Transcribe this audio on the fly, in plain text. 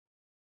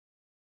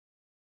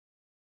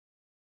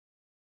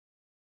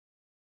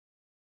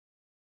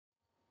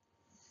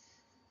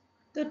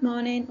Good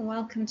morning and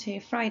welcome to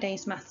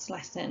Friday's maths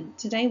lesson.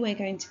 Today we're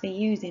going to be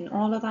using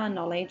all of our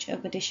knowledge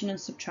of addition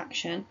and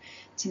subtraction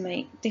to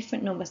make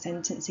different number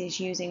sentences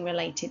using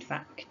related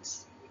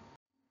facts.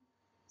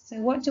 So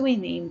what do we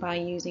mean by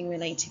using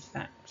related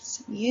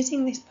facts?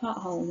 Using this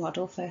part-whole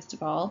model, first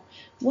of all,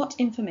 what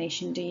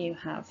information do you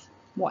have?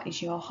 What is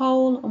your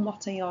whole and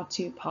what are your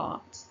two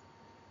parts?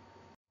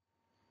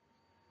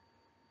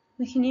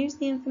 We can use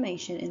the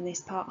information in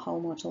this part-whole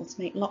model to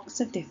make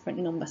lots of different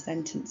number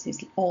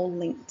sentences all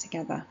linked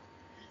together.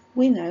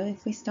 We know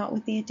if we start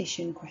with the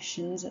addition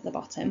questions at the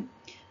bottom,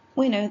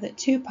 we know that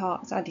two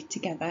parts added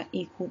together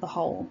equal the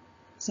whole.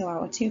 So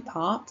our two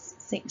parts,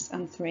 6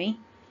 and 3,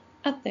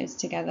 add those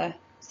together,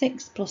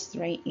 6 plus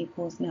 3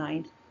 equals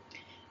 9.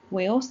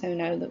 We also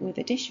know that with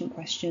addition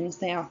questions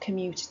they are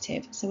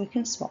commutative, so we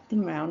can swap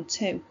them round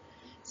too.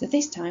 So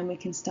this time we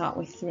can start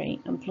with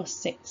 3 and plus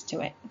 6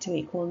 to it to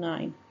equal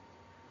 9.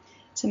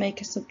 To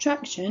make a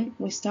subtraction,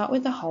 we start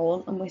with the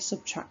whole and we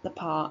subtract the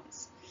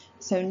parts.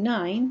 So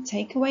 9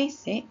 take away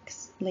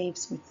 6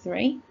 leaves with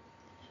 3,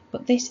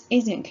 but this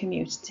isn't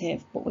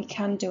commutative, but we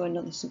can do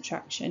another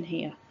subtraction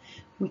here.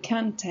 We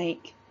can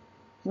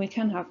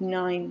have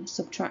 9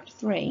 subtract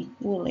 3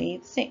 will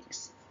leave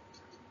 6.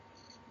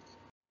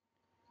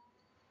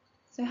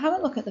 So have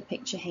a look at the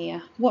picture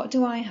here. What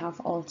do I have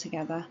all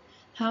together?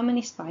 How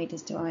many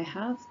spiders do I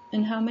have?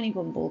 And how many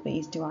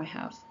bumblebees do I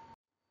have?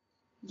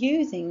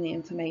 Using the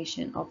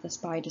information of the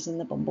spiders and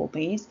the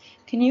bumblebees,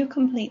 can you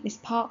complete this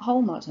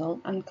part-whole model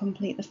and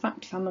complete the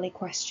fact family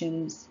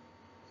questions?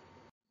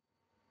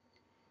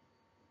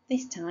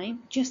 This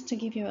time, just to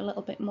give you a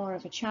little bit more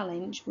of a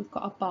challenge, we've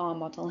got a bar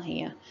model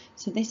here.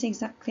 So this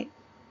is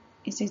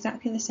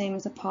exactly the same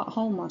as a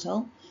part-whole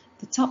model.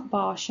 The top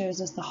bar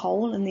shows us the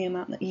whole and the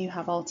amount that you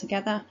have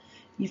altogether.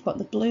 You've got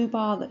the blue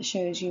bar that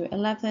shows you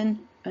 11,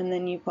 and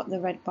then you've got the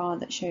red bar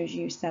that shows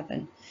you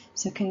 7.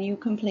 So can you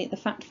complete the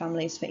fact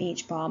families for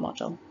each bar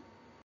model?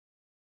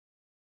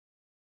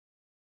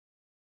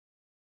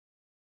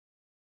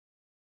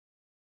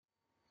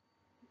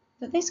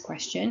 For this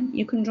question,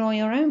 you can draw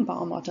your own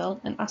bar model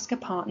and ask a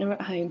partner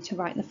at home to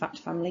write the fact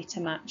family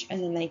to match,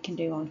 and then they can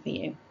do one for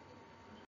you.